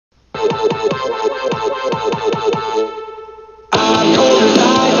I'm cold as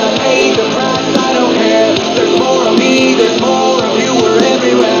ice, I paid the price, I don't care. There's more of me, there's more of you, we're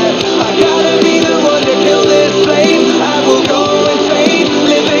everywhere. I gotta be the one to kill this flame. I will go insane,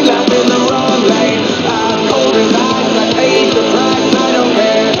 living life in the wrong lane. I'm cold as ice, I paid the price, I don't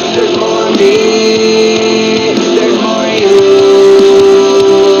care. There's more of me, there's more of you.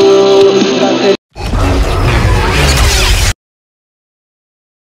 That's it.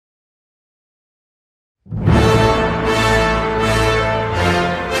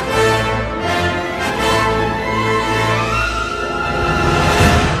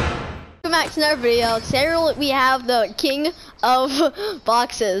 Welcome back to another video. Today we have the king of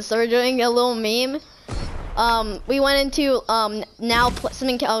boxes. So we're doing a little meme. We went into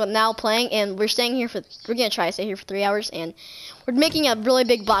something called now playing, and we're gonna try to stay here for 3 hours, and we're making a really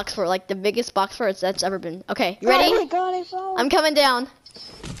big box for it, like the biggest box for it that's ever been. Okay, you ready? Oh my god, I fell. I'm coming down.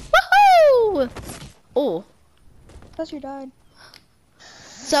 Woohoo! Oh. Plus you died.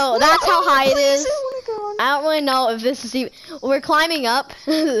 So that's how high it is. Oh I don't really know if this is even. We're climbing up.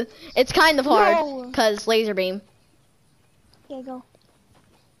 It's kind of hard because laser beam. Yeah, go.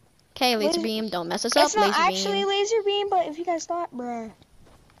 Okay, laser beam, don't mess us up. It's not Laser actually beam. laser beam, but if you guys thought, bruh.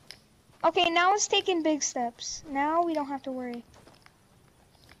 Okay, now it's taking big steps. Now we don't have to worry.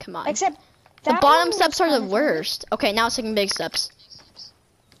 Come on. Except The that bottom one steps was are the kinda worst. Okay, now it's taking big steps.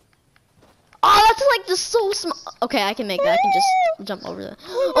 Oh, that's like just so small. Okay, I can make that. I can just jump over that.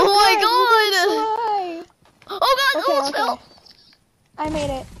 Oh my god! Oh god! Okay, Almost fell. I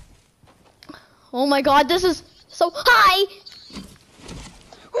made it. Oh my god! This is so high.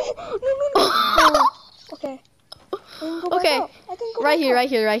 No. Okay. I can go back Okay, up. I can go right back here, up. right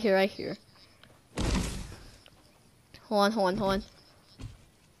here, right here, right here. Hold on.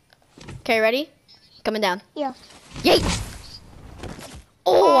 Okay, ready? Coming down. Yeah. Yay!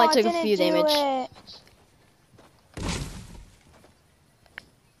 Oh, I took a didn't few do damage. it.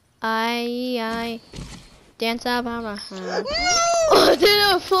 I dance about my heart. No! I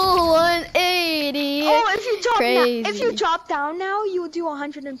did a full 180. Oh, if you drop Crazy. if you drop down now, you will do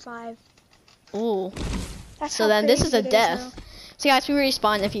 105. Ooh. That's So how then this is crazy a it death. now. So guys, we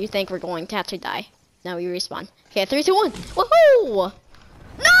respawn if you think we're going to have to die. Now we respawn. Okay, 3, 2, 1. Woohoo!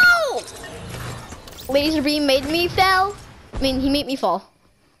 No! Laser beam made me fall. I mean, he made me fall.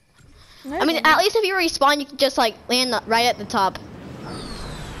 I mean, at least if you respawn, you can just like land right at the top.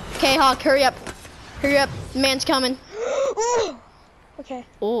 Okay, Hawk, hurry up. Hurry up. The man's coming. Okay.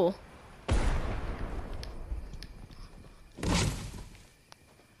 Ooh.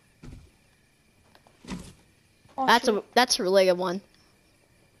 Oh, That's a really good one.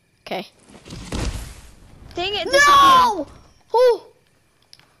 Okay. Dang it. No! Ooh.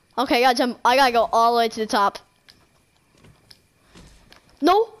 Okay, I gotta jump. I gotta go all the way to the top.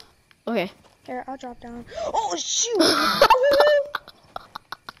 No. Okay. Here, I'll drop down. Oh shoot!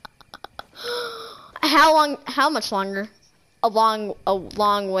 How much longer? A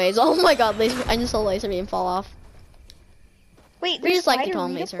long ways. Oh my god, laser! I just saw laser beam fall off. Wait, We there's just like to spider call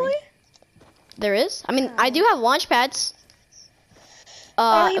them laser. redeploy? There is. I mean, I do have launch pads.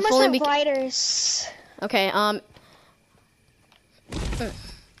 Oh, you if must only have we gliders. Okay.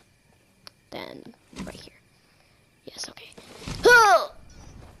 Then right here. Yes. Okay.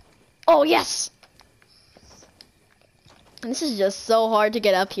 Oh yes. This is just so hard to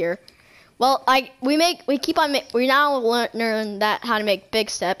get up here. Well, we now learn that how to make big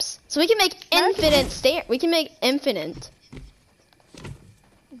steps, so we can make infinite stair. We can make infinite.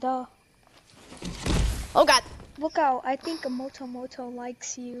 Duh. Oh god. Look out! I think a Moto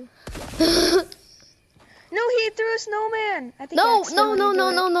likes you. No, he threw a snowman. I think No.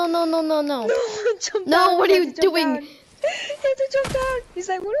 No, what are you doing? He had to jump down. He's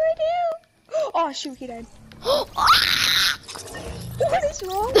like, what do I do? Oh shoot, he died. What is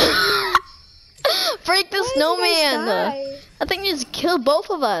wrong with you? Break the Why did you guys snowman. die? I think you just killed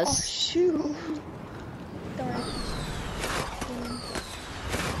both of Oh us. shoot. Darn.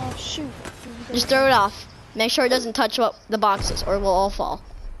 Oh shoot. Just throw it off. Make sure it doesn't touch the boxes, or we'll all fall.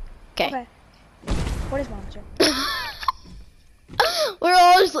 Okay. What is monster? We're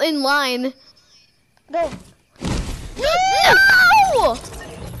all just in line. Go. No!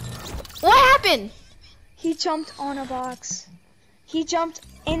 What happened? He jumped on a box. He jumped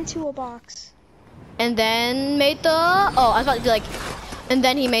into a box. And then made the. Oh, I was about to be like. And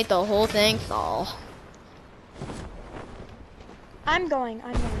then he made the whole thing fall. I'm going.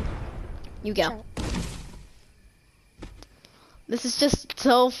 You go. So. This is just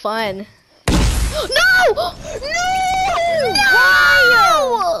so fun. No!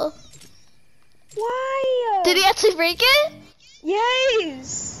 No! Why? Did he actually break it?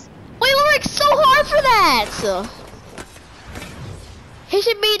 Yes. though. He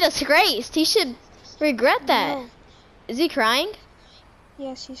should be disgraced. He should regret that. No. Is he crying?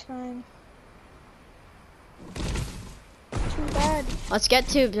 Yes, he's crying. Too bad. Let's get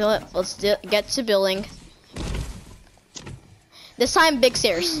to get to building. This time, big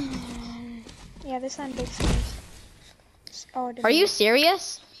stairs. Yeah, this time big stairs. Oh, it Are you didn't.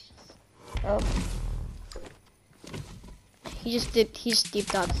 serious? Oh. He just deep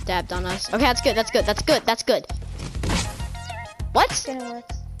dot stabbed on us. Okay, that's good. That's good. That's good. That's good. What? Didn't work.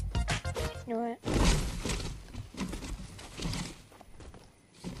 You know what?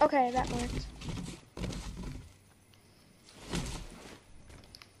 Okay, that worked.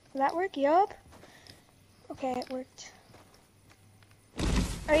 Did that work? Yup. Okay, it worked.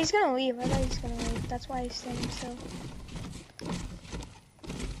 Oh, he's gonna leave. I thought he was gonna leave. That's why he's standing still.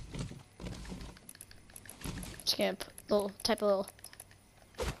 Just gonna put type a little.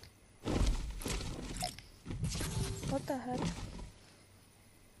 What the heck?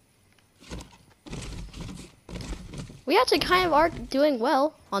 We actually kind of are doing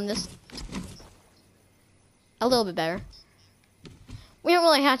well on this. A little bit better. We don't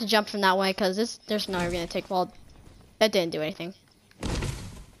really have to jump from that way because there's no way gonna take fall. That didn't do anything.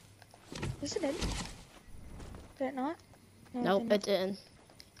 Yes, it did. Did it not? No, Nope, it didn't.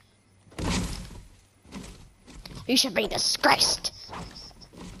 You should be disgraced.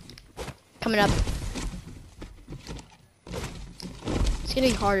 Coming up. It's gonna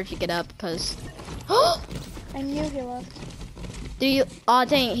be harder to get up because. I knew he left. Do you? Oh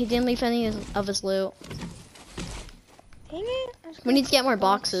dang! He didn't leave any of his loot. Dang it. I was We gonna need to get more take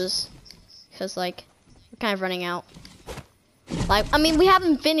box. boxes because like we're kind of running out. Like I mean we have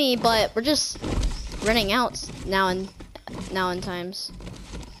infinity, but we're just running out now and times.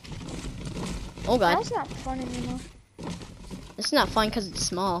 Oh god. That's not fun anymore. It's not fun because it's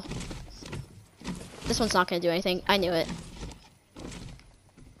small. This one's not gonna do anything. I knew it.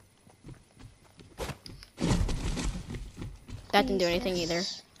 That didn't do anything either.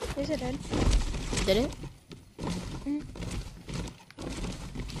 Jesus. Yes, it did. Did it? Mm.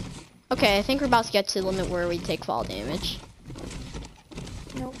 Okay, I think we're about to get to the limit where we take fall damage.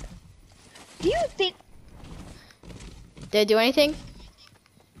 Nope. Do you think? Did it do anything?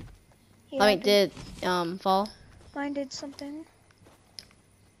 Yeah, I mean, it did fall? Mine did something.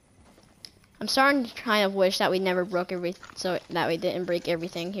 I'm starting to kind of wish that we never broke so that we didn't break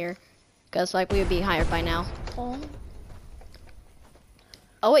everything here, because like we would be higher by now. Oh.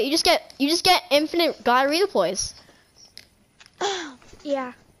 Oh wait, you just get infinite god redeploys.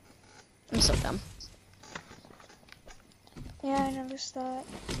 Yeah. I'm so dumb. Yeah, I noticed that.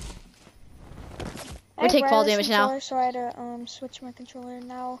 We take fall damage now. So I had to switch my controller.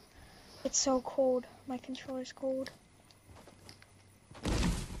 Now it's so cold. My controller's cold.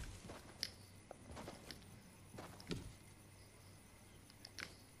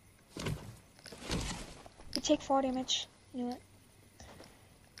 You take fall damage. You know what?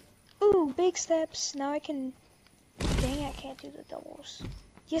 Ooh, big steps. Now I can. Dang it, I can't do the doubles.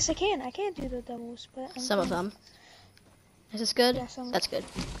 Yes, I can. I can do the doubles, but Some of them. Is this good? Yeah, some. That's good.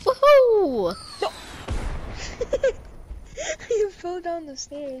 Woohoo! You fell down the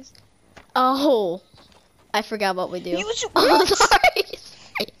stairs. Oh, I forgot what we do. Use your Oh, wits. sorry.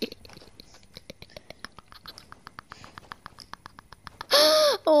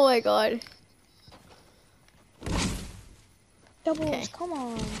 Oh my god. Doubles, Okay. come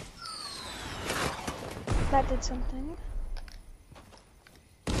on. That did something.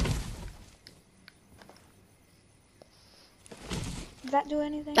 Did that do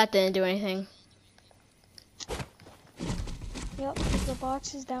anything? That didn't do anything. Yep, the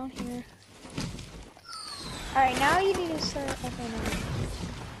box is down here. Alright, now you need to start. Okay, no.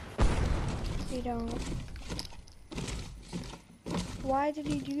 You don't. Why did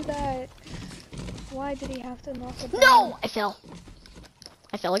he do that? Why did he have to knock it down? No! I fell.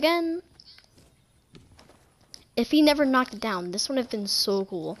 I fell again. If he never knocked it down, this would have been so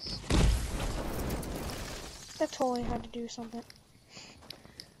cool. That totally had to do something.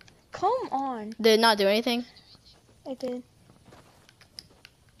 Come on. Did it not do anything? It did.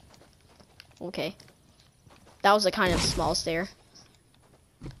 Okay. That was a kind of small stair.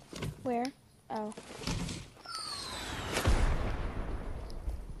 Where? Oh.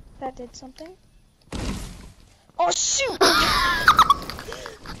 That did something. Oh shoot!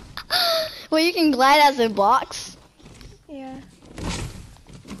 Well, you can glide as a box. Yeah.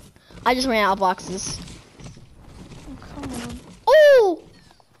 I just ran out of boxes. Oh, come on. Oh!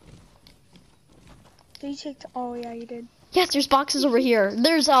 Did you take? Oh yeah, you did. Yes, there's boxes over here.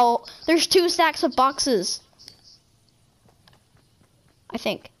 There's 2 stacks of boxes. I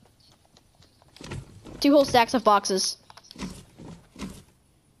think. 2 whole stacks of boxes.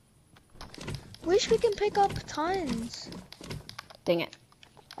 Wish we can pick up tons. Dang it.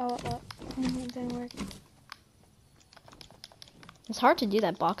 Oh, it didn't work. It's hard to do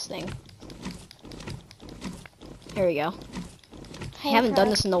that box thing. Here we go. I haven't done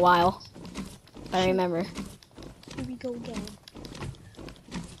this in a while. I remember. Here we go again.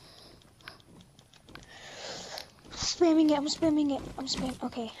 Spamming it, I'm spamming it. I'm spamming.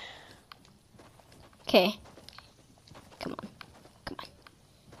 Okay. Okay. Come on. Come on.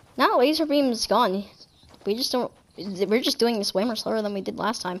 Now laser beam is gone. We just don't. We're just doing this way more slower than we did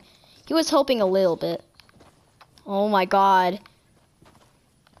last time. He was helping a little bit. Oh my god.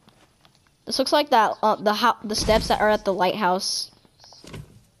 This looks like that. The steps that are at the lighthouse.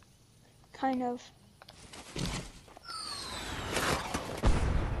 Kind of.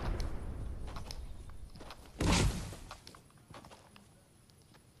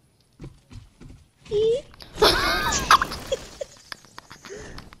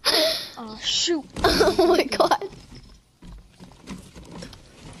 Oh shoot. Oh my god.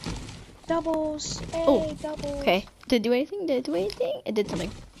 Doubles. Hey, Oh, doubles. okay. Did it do anything? Did it do anything? It did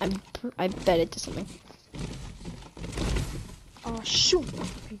something. I bet it did something. Oh shoot.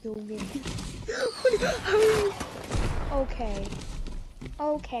 Here we go again. Okay.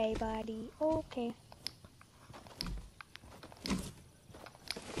 Okay, buddy. Okay.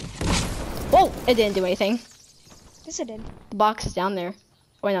 Whoa! It didn't do anything. Yes, it did. The box is down there.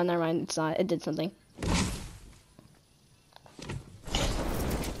 Wait, no, never mind. It's not. It did something.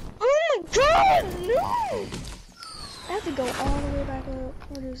 Oh my god, no! I have to go all the way back up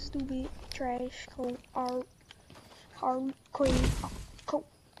for this stupid trash code code.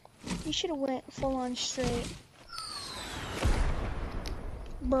 You should have went full on straight.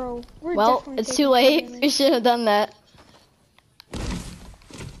 Bro, we're Well, definitely it's taking too late. damage. We should have done that.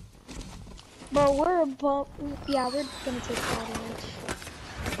 Bro, we're above. Yeah, we're gonna take fall damage.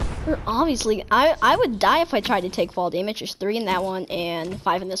 We're obviously. I would die if I tried to take fall damage. There's 3 in that one and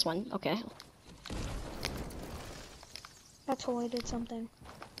 5 in this one. Okay. That totally did something.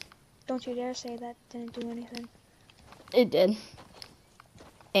 Don't you dare say that didn't do anything. It did.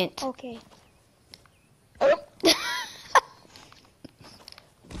 And. Okay.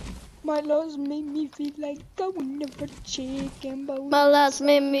 My loss made me feel like I would never chicken bone. My last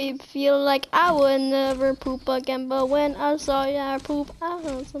made me feel like I would never poop again, but when I saw ya poop, I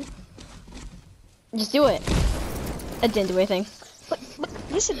heard some. Just do it. It didn't do anything. But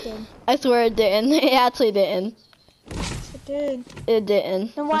yes, it did. I swear it didn't. It actually didn't. Yes, it did. It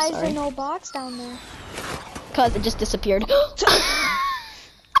didn't. Then why is there no box down there? Cause it just disappeared.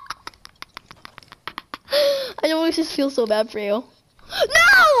 I always just feel so bad for you.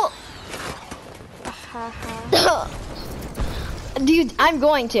 No! Haha. Dude, I'm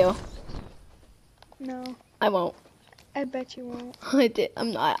going to. No, I won't. I bet you won't. I did.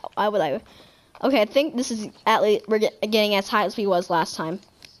 I'm not. Why would I? Okay, I think this is at least we're getting as high as we was last time.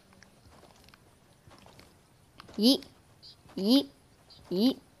 Yeet, yeet,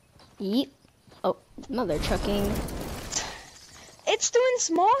 yeet, yeet. Oh, mother trucking. It's doing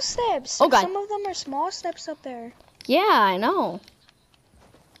small steps. Oh, God. Some of them are small steps up there. Yeah, I know.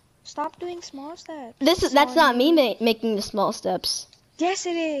 Stop doing small steps. That's not me making the small steps. Yes,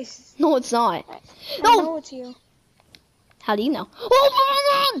 it is. No, it's not. I No. know it's you. How do you know?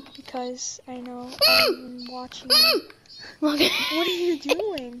 Oh, Because I know. I'm watching you. okay. What are you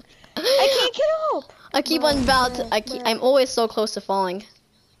doing? I can't get up. I keep Bruh, on about. bruh. I'm always so close to falling.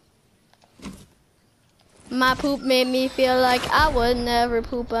 My poop made me feel like I would never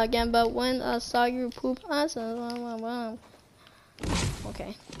poop again, but when I saw you poop, I said, wow.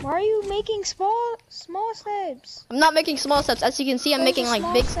 Okay. Why are you making small steps? I'm not making small steps. As you can see, I'm There's making a like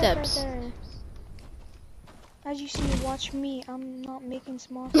small big step right steps. there. As you see, watch me. I'm not making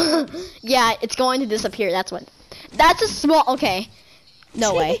small steps. Yeah, it's going to disappear. That's what. That's a small. Okay.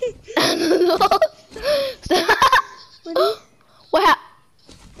 No way. Really? What happened?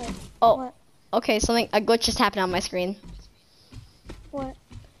 Wait, Oh. what? Okay, a glitch just happened on my screen. What?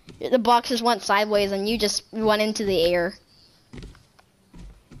 The box just went sideways and you just went into the air.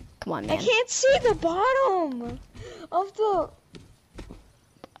 Come on, I man. can't see the bottom of the.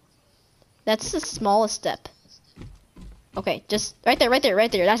 That's the smallest step. Okay, just right there.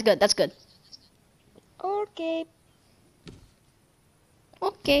 That's good. That's good. Okay.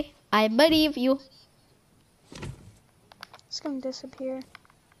 Okay, I believe you. It's gonna disappear.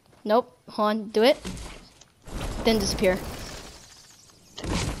 Nope. Hold on. Do it. Then disappear.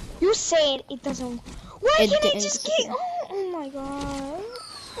 You said it doesn't. Why It can't I didn't just disappear. get? Oh my god.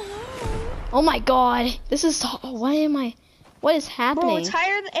 Oh my god. This is. What am I? What is happening? Bro, it's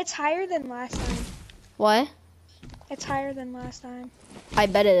higher. It's higher than last time. What? It's higher than last time. I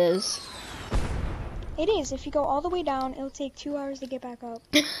bet it is. It is. If you go all the way down, it'll take 2 hours to get back up.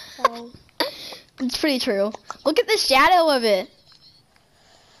 So, It's pretty true. Look at the shadow of it.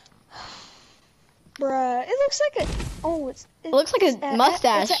 bruh, it looks like a. Oh, It looks like a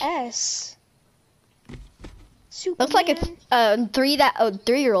mustache. It's an S. Superman. Looks like a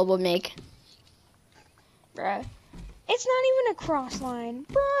 3-year-old would make. Bruh. It's not even a cross line,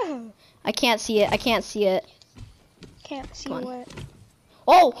 bruh. I can't see it. I can't see it. Can't see Come on. what.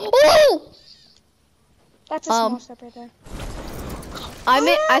 Oh! Oh! That's a small step right there.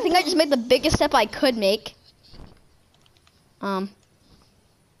 I think I just made the biggest step I could make. The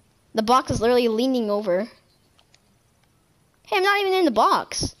box is literally leaning over. Hey, I'm not even in the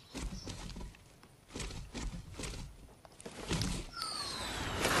box.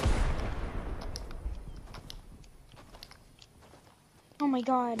 Oh my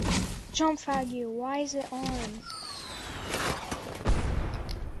god. Jump fag you. Why is it on?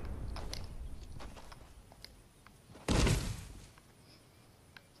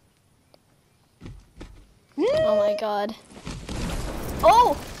 Oh my god.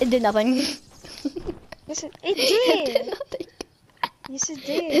 Oh! It did nothing. Yes, it It did. did nothing. Yes, it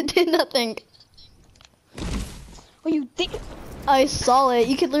It did. did nothing. Oh, you think? I saw it.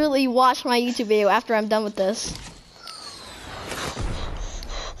 You could literally watch my YouTube video after I'm done with this.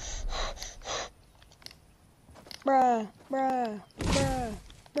 Bruh, bruh, bruh,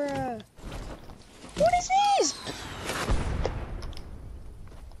 bruh. What is this?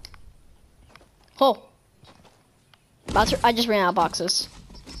 Oh. I just ran out of boxes.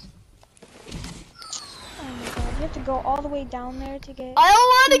 Oh my god, you have to go all the way down there to get. I don't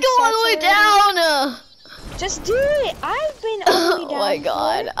want to two go all the way sets down. Just do it. I've been all the way Oh down. my before.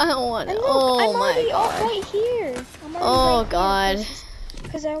 god. I don't want to. And look, Oh I'm my already all god. right here. I'm already Oh right god. Here,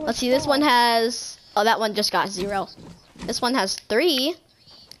 Cause I was Let's see. This one has. Oh, that one just got 0. This one has 3.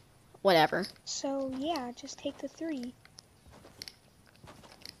 Whatever. So yeah, just take the 3.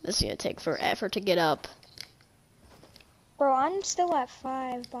 This is gonna take forever to get up. Bro, I'm still at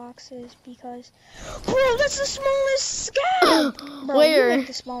 5 boxes because. Bro, that's the smallest gap. Bro, Where? You make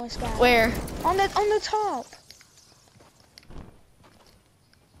the smallest gap. Where? On the top.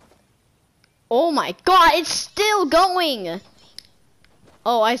 Oh my god, it's still going.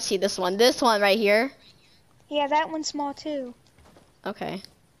 Oh, I see this one. This one right here. Yeah, that one's small too. Okay.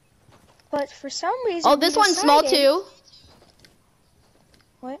 But for some reason. Oh, we this one's small decided- too.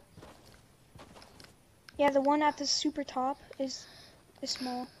 What? Yeah, the one at the super top is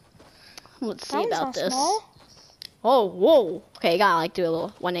small. Let's see That one's about not this. small. Oh, whoa. Okay, gotta like do a little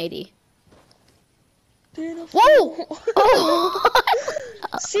 180. Beautiful. Whoa! Oh.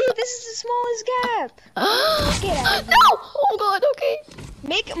 See, this is the smallest gap. Get out of here. No! Oh god, okay.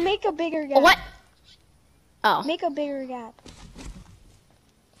 Make a bigger gap. What? Oh. Make a bigger gap.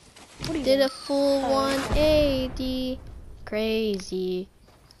 What are you Did doing? a full 180. Crazy.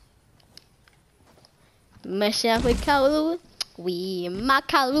 Masha with Kalu. We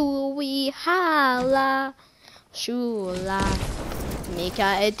makalu we hala. Shula.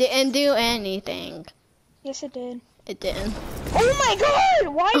 Mika, it didn't do anything. Yes, it did. It didn't. Oh my god!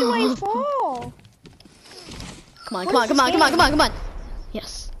 Why do I fall? Come on, What come on, is come this on, come on, game? come on, come on.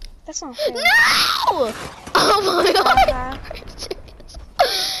 Yes. That's not fair. No! Oh my god. Uh-huh.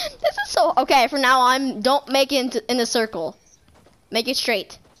 This is so okay. From now on, don't make it in a circle. Make it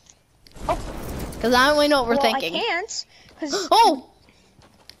straight. Oh. Cause I don't really know what we're Well, thinking. I can't, cause Oh!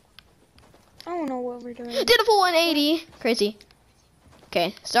 I don't know what we're doing. Did a full 180. Crazy.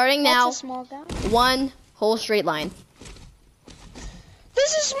 Okay, starting now. That's a small gap. One whole straight line.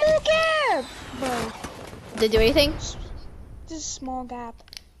 This is small gap, bro. Did it do anything? This is a small gap.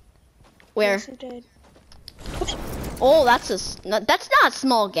 Where? Yes, it did. Oh, that's that's not a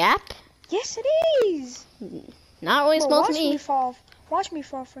small gap. Yes, it is. Not really Bro, small to watch me me. fall. Watch me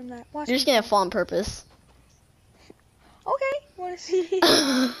fall from that. Watch You're me just gonna fall on purpose. Okay. Wanna see?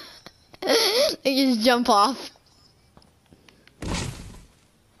 You just jump off.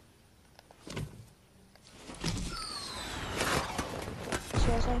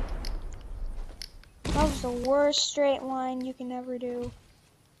 Seriously. That was the worst straight line you can ever do.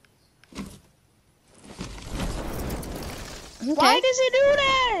 Okay. Why does it do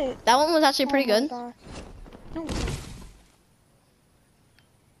that? That one was actually pretty Oh my good. God. No, it's not.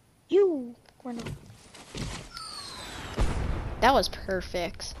 You were not. That was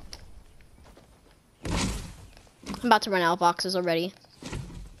perfect. I'm about to run out of boxes already.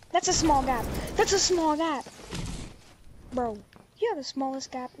 That's a small gap. That's a small gap. Bro, you have the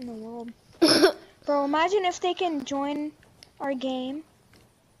smallest gap in the world. Bro, imagine if they can join our game.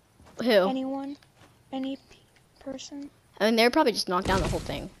 Who? Anyone. Any person. I mean, they're probably just knock down the whole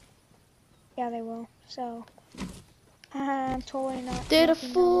thing. Yeah, they will. So, I'm totally not. Did a knocking down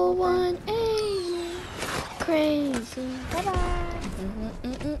the full whole thing. 180. Crazy. Bye bye.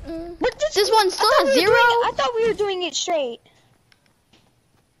 But This one still has 0? I thought we were doing it straight.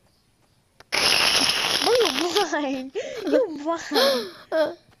 Oh, you blind. You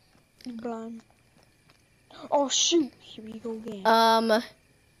blind. You blind. Oh shoot. Here we go again.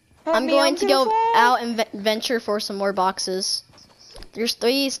 I'm going to go out and venture for some more boxes. There's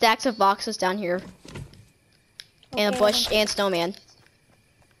 3 stacks of boxes down here. And a bush and snowman.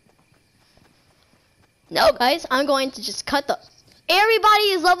 No, guys, I'm going to just cut the... Everybody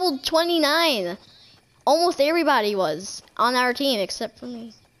is level 29. Almost everybody was on our team except for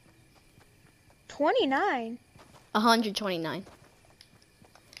me. 29. 129.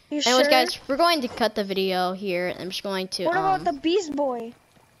 You Anyways, sure? guys, we're going to cut the video here. I'm just going to... What about the Beast Boy?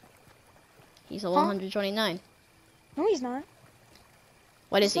 He's a 129. No, he's not.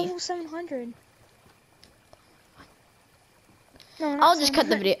 What is He's he? level 700. No, I'll just cut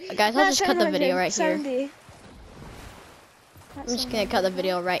the video, guys. I'll just cut the video right here. 70. I'm just gonna cut the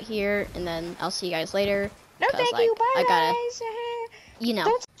video right here, and then I'll see you guys later. No, 'cause, thank like, you. Bye, I gotta, guys. you know.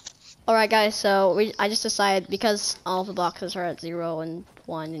 Don't- All right, guys. So I just decided because all the boxes are at 0 and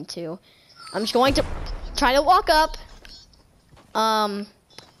 1 and 2, I'm just going to try to walk up.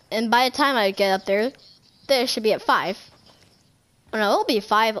 And by the time I get up there, there should be at 5. Oh no, it'll be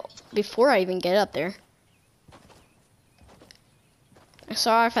 5 before I even get up there. I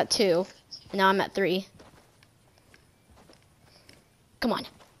started off at 2, and now I'm at 3. Come on.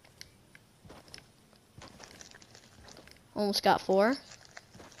 Almost got 4.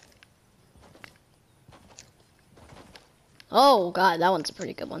 Oh god, that one's a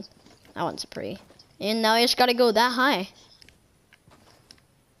pretty good one. That one's pretty. And now I just gotta go that high.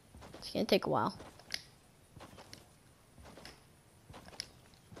 It's gonna take a while.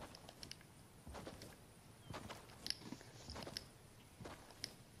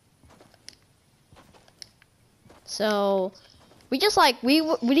 So we just like we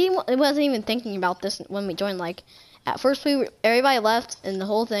wasn't even thinking about this when we joined. Like at first everybody left and the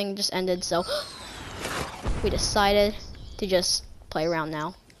whole thing just ended. So we decided to just play around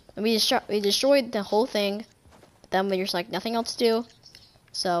now, and we destroyed the whole thing. But then we just like nothing else to do,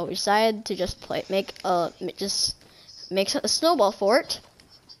 so we decided to just make a snowball fort,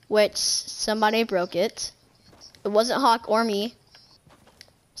 which somebody broke it. It wasn't Hawk or me.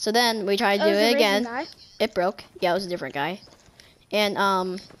 So then we tried to do it again. It broke. Yeah, it was a different guy. And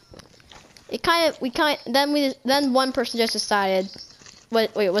then one person just decided.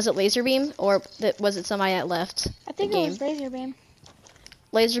 Wait, was it laser beam or was it somebody that left? I think the game? it was laser beam.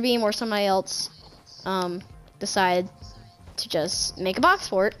 Laser beam or somebody else decided to just make a box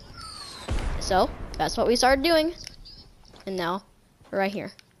fort. So that's what we started doing. And now we're right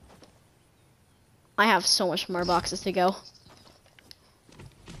here. I have so much more boxes to go.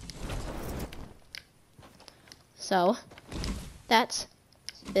 So that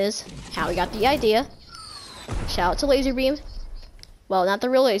is how we got the idea. Shout out to laser beam. Well, not the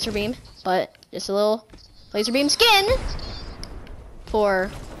real laser beam, but just a little laser beam skin for,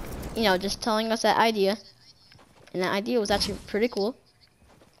 you know, just telling us that idea. And that idea was actually pretty cool.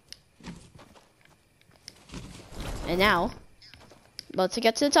 And now, about to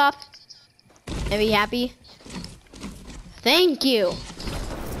get to the top and be happy. Thank you.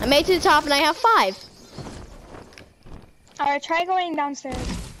 I made it to the top and I have 5. Alright, try going downstairs.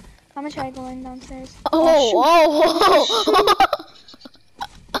 I'm gonna try going downstairs. Oh.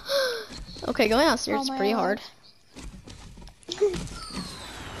 Okay, going downstairs is pretty hard.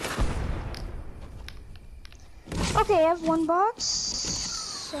 Okay, I have 1 box.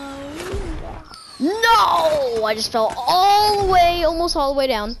 So yeah. No! I just fell all the way, almost all the way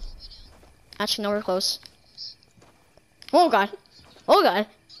down. Actually, nowhere close. Oh god. Oh god.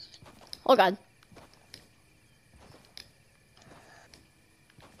 Oh god.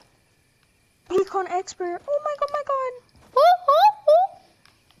 Recon expert. Oh my god,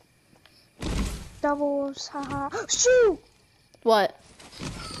 doubles, haha. Shoot! What?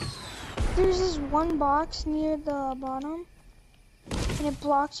 There's this 1 box near the bottom, and it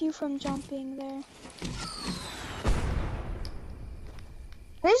blocks you from jumping there.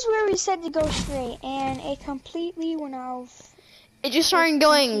 This is where we said to go straight, and it completely went off. It just started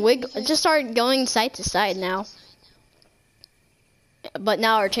going it just started going side to side now. But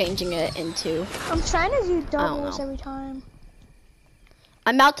now we're changing it into. I'm trying to do doubles every time.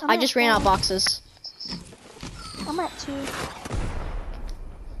 I just ran out of boxes. I'm at 2.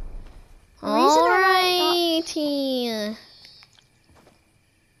 Alrighty.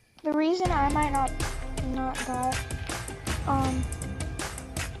 The reason I might not not got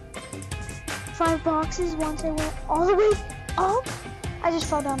 5 boxes once I went all the way up. I just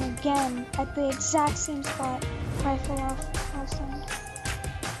fell down again at the exact same spot where I fell off last time.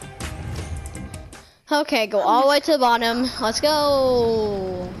 Okay, go all the way to the bottom. Let's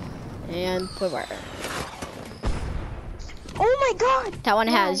go. And put where? Oh my god! That one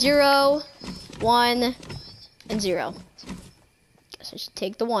has 0, 1, and 0. Guess I should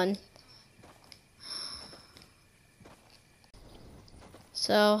take the 1.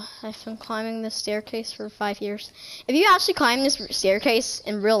 So, I've been climbing this staircase for 5 years. If you actually climb this staircase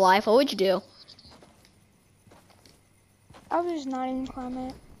in real life, what would you do? I would just not even climb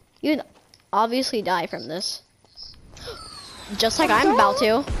it. You'd obviously die from this. Just like I'm about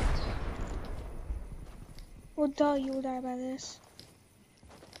to. Well, duh, you will die by this.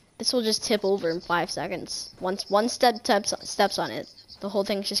 This will just tip over in 5 seconds. Once one steps on it, the whole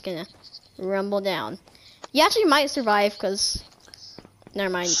thing's just gonna rumble down. You actually might survive, because... Never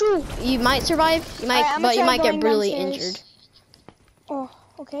mind. Shoot. You might survive, but you might get brutally injured. Oh,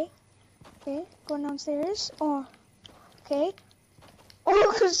 okay. Okay, going downstairs. Oh, okay.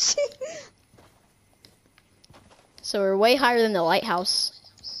 Oh, So we're way higher than the lighthouse.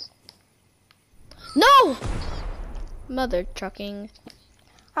 No! Mother trucking.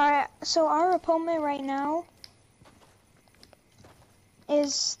 Alright, so our opponent right now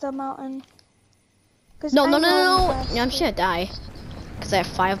is the mountain. No. I'm just gonna die. Because I have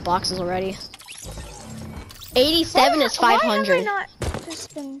 5 boxes already. 87 is 500. Why have I not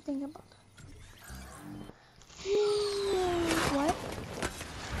just been thinking about that? What?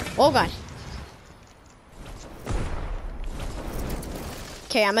 Oh god.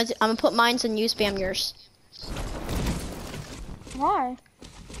 Okay, I'm gonna put mines and you spam yours. Why?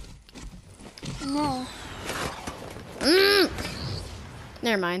 No.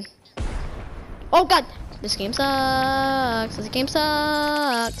 Never mind. Oh god, this game sucks. This game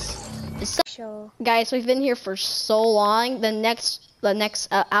sucks. It sucks. Show. Guys, we've been here for so long. The next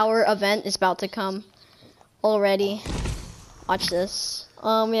hour event is about to come already. Watch this.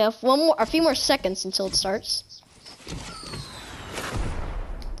 We have a few more seconds until it starts.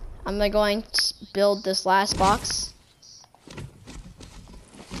 I'm going to build this last box.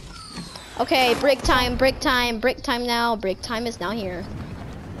 Okay, break time now. Break time is now here.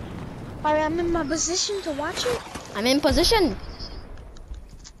 Alright, I'm in my position to watch it. I'm in position.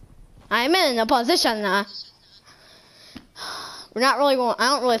 I'm in a position. We're not really going. I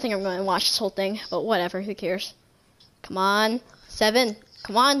don't really think I'm going to watch this whole thing, but whatever. Who cares? Come on, 7.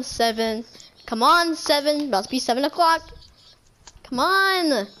 Come on, 7. Come on, 7. About to be 7 o'clock. Come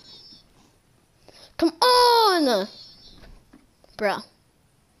on. Come on, bruh.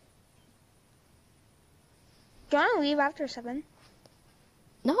 Do you want to leave after 7?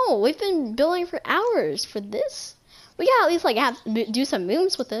 No, we've been building for hours for this. We gotta at least like have to do some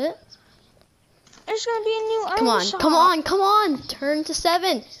moves with it. There's gonna be a new item Come on, shop. come on. Turn to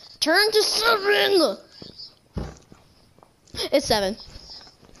 7. Turn to 7. It's 7.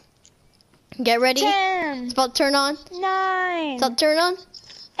 Get ready. 10. It's about to turn on. 9. It's about to turn on.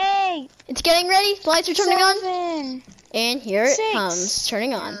 8. It's getting ready. The lights are turning on. 7. And here it 6. comes,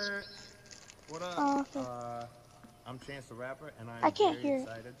 turning on. What up? Oh, okay. I'm Chance the Rapper, and I I'm can't very hear.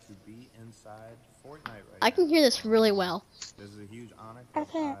 excited to be inside Fortnite right I can hear this really well. now. This is a huge honor. I 'Cause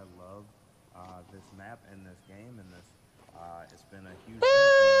can't. I love this map and this game, and this. It's been a huge.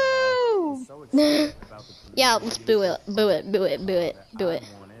 Boo! I'm so excited about the Yeah, let's boo it. Boo it. Boo it. Boo it. Boo it.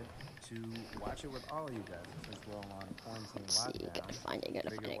 I wanted to watch it with all of you guys since we're all on quarantine Let's see. lockdown. Gotta find it. Gotta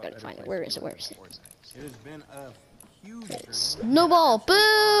Figure find it. what Gotta better find it. place Where to is it? do Where than is it? Fortnite. It has been a huge Okay, dream. snowball.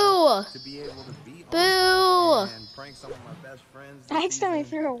 Boo! To be able to be Boo! on and prank some of my best friends. I accidentally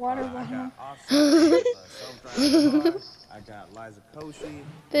threw a water I bottle. got Offset, self-driving car. I got Liza Koshy.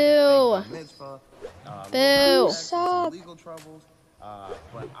 Boo. Mitzvah, Boo. Suck. Legal troubles.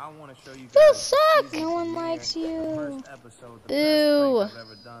 But I want to show you Boo guys. suck. No one likes you. First episode, the Boo. best prank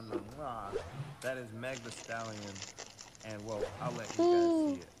I've ever done on Rock. That is Meg the Stallion. And well, I'll let you Boo.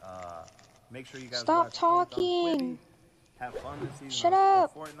 guys see it. Make sure you guys Stop watch talking. Have fun this season. Shut of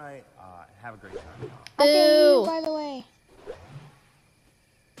up. Fortnite. Have a great time. I can't hear you, Boo. by the way.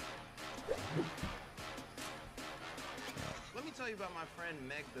 Let me tell you about my friend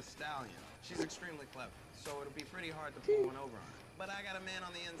Meg the Stallion. She's extremely clever, so it'll be pretty hard to pull one over on her. But I got a man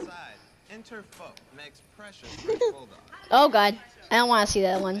on the inside. Enter Foe, Meg's precious French bulldog. Oh god, I don't want to see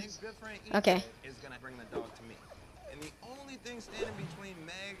that one. Meg's good friend Okay. is gonna bring the dog to me. And the only thing standing between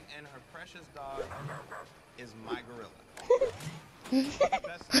Meg and her precious dog is my gorilla.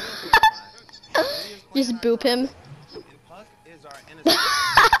 Best skill to find. He is Just playing boop him. our and Puck is our innocent.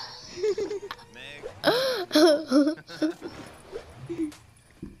 Meg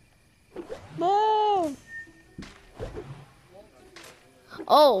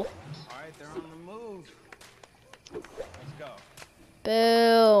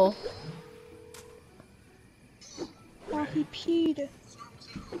Boo. Oh, he peed.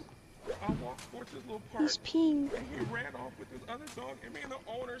 I walked towards this little park He's peeing. and he ran off with his other dog and me and the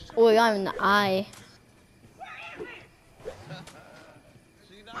owner shot Oh, we got him in the eye.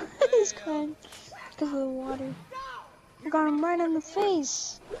 She not He's fair. crying because of the water. I got him right in the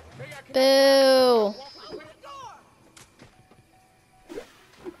face. Boo.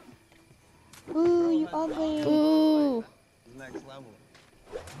 Ooh, you ugly. Ooh. Next level.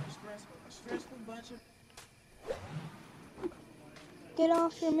 a stressful bunch of Get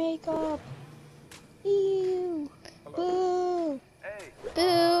off your makeup. Ew. Boo. Hey, Boo.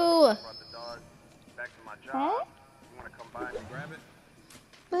 brought the dog back to my job. Huh? You wanna come by and grab it?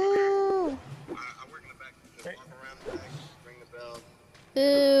 Boo. I work in the back. Just walk around the back, ring the bell.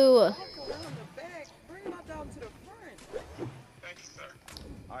 Boo. around the back. Bring my dog to the front. Thank you, sir.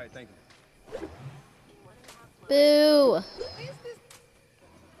 All right, thank you. Boo.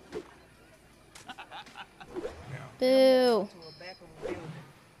 Boo.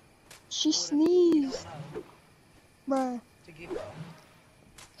 She sneezed. Bruh.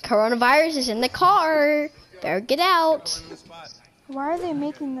 Coronavirus is in the car. Better get out. In the spot. Why are they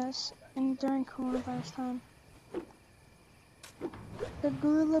making this during coronavirus time? The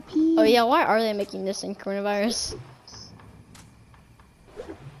gorilla pee. Oh yeah, why are they making this in coronavirus?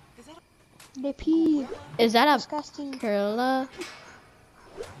 They pee. Is that a Disgusting. gorilla?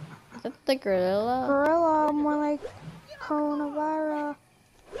 Is that the gorilla? Gorilla, more like coronavirus.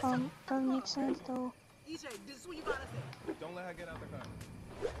 Doesn't make sense though. Don't let her get out the car.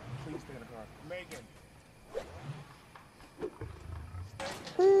 Please stay in the car. Megan.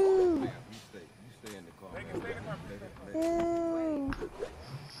 Boo. You stay in the car. Megan, stay in the car. Boo.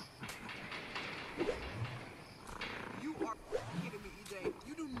 You are kidding me, EJ.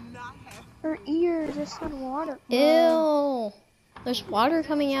 You do not have. Her ear just had water. Ew. There's water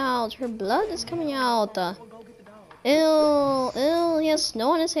coming out. Her blood is coming out. Ew. Ew. He has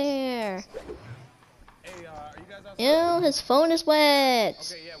snow on his hair. Hey, are you guys outside? Ew. His phone is wet.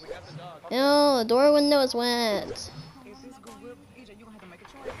 Okay, yeah, we got the dog. Ew. The door window is wet. If this gorilla, EJ, you're gonna have to make a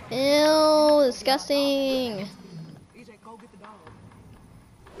choice. Ew. Disgusting. EJ, go get the dog.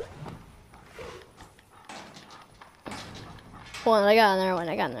 Hold on, I got another one.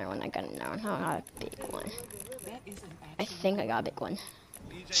 I got another one. I got another one. I got a big one. That is an I think I got a big one.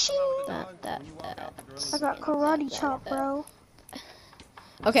 EJ, come out with the dog. That, When you walk out, the gorilla I got karate chop, bro.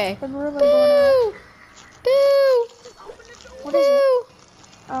 Okay. The gorilla going Boo! What is it? Boo!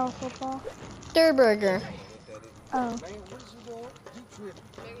 Oh, football. Durburger. Oh.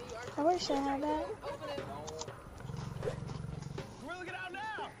 I wish I had that. Gorilla, get out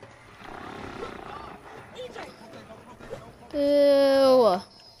now! Boo!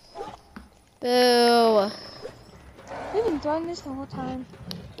 Boo! We've been doing this the whole time.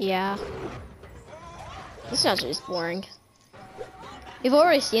 Yeah. This is actually just boring. We've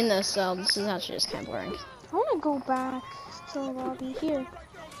already seen this, so this is actually just kind of boring. I want to go back to the lobby here.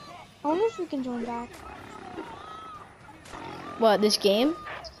 I wonder if we can join back. What, this game?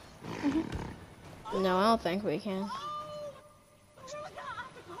 Mhm. No, I don't think we can.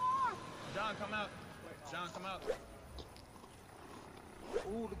 John, come out. John, come out.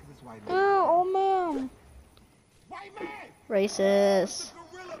 Ooh, look at this white man. Oh man. White man! Racist.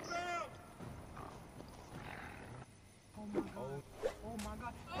 Gorilla, fam! Oh my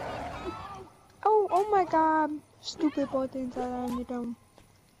god. Oh my god. Stupid buttons that are on the dome.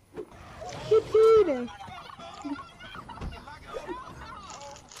 He peed.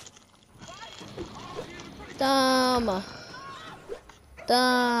 Dumb.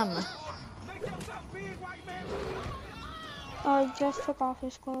 Dumb. Oh, he just took off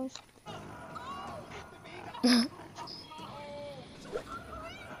his clothes. Did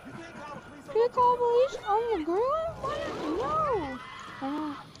you call police on the gorilla?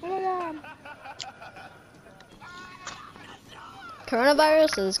 No. Oh my god.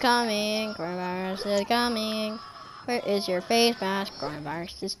 Coronavirus is coming. Coronavirus is coming. Where is your face mask?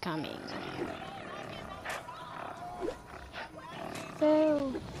 Coronavirus is coming.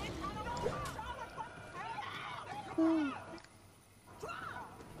 Boo. Boo.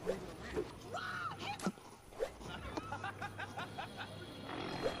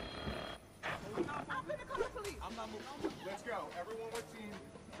 Let's go. Everyone, what team?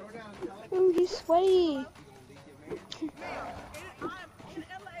 Go down. Ooh, he's sweaty.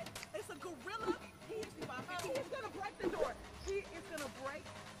 It's a gorilla. He is gonna break the door. He is gonna break.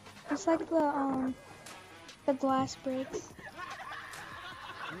 It's like the glass breaks.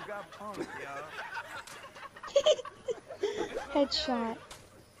 You got punked, y'all. Headshot.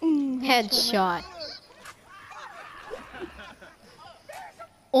 Headshot.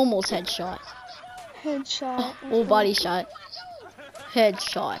 Almost headshot. Headshot. Oh, body shot.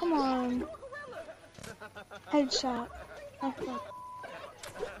 Headshot. Come on. Headshot.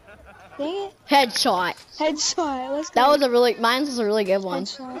 Dang it. Headshot. Headshot. Let's go. That was a really, mine was a really good one.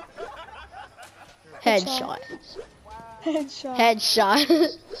 Headshot. Headshot. Headshot.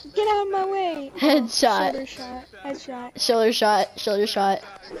 Headshot. Get out of my way. Headshot. Shoulder shot. Headshot. Shoulder shot. Shoulder shot.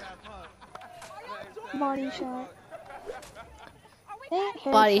 Body shot. Dang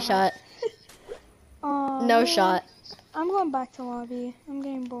it, Body headshot. shot. Oh, No man. shot. I'm going back to lobby. I'm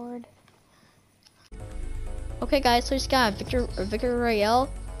getting bored. Okay, guys, so we just got a Victor Royale.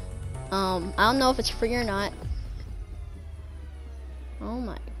 I don't know if it's free or not. Oh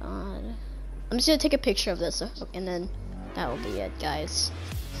my god. I'm just gonna take a picture of this, and then that will be it, guys.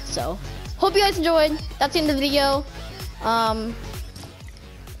 So, hope you guys enjoyed. That's the end of the video.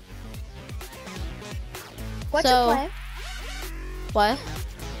 What's So- your play? What?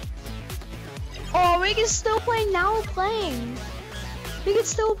 Oh, we can still play now. We're playing. We can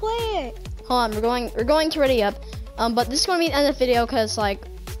still play it. Hold on, we're going to ready up. But this is gonna be the end of the video, cause like,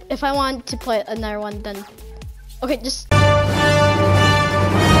 if I want to play another one, then okay, just.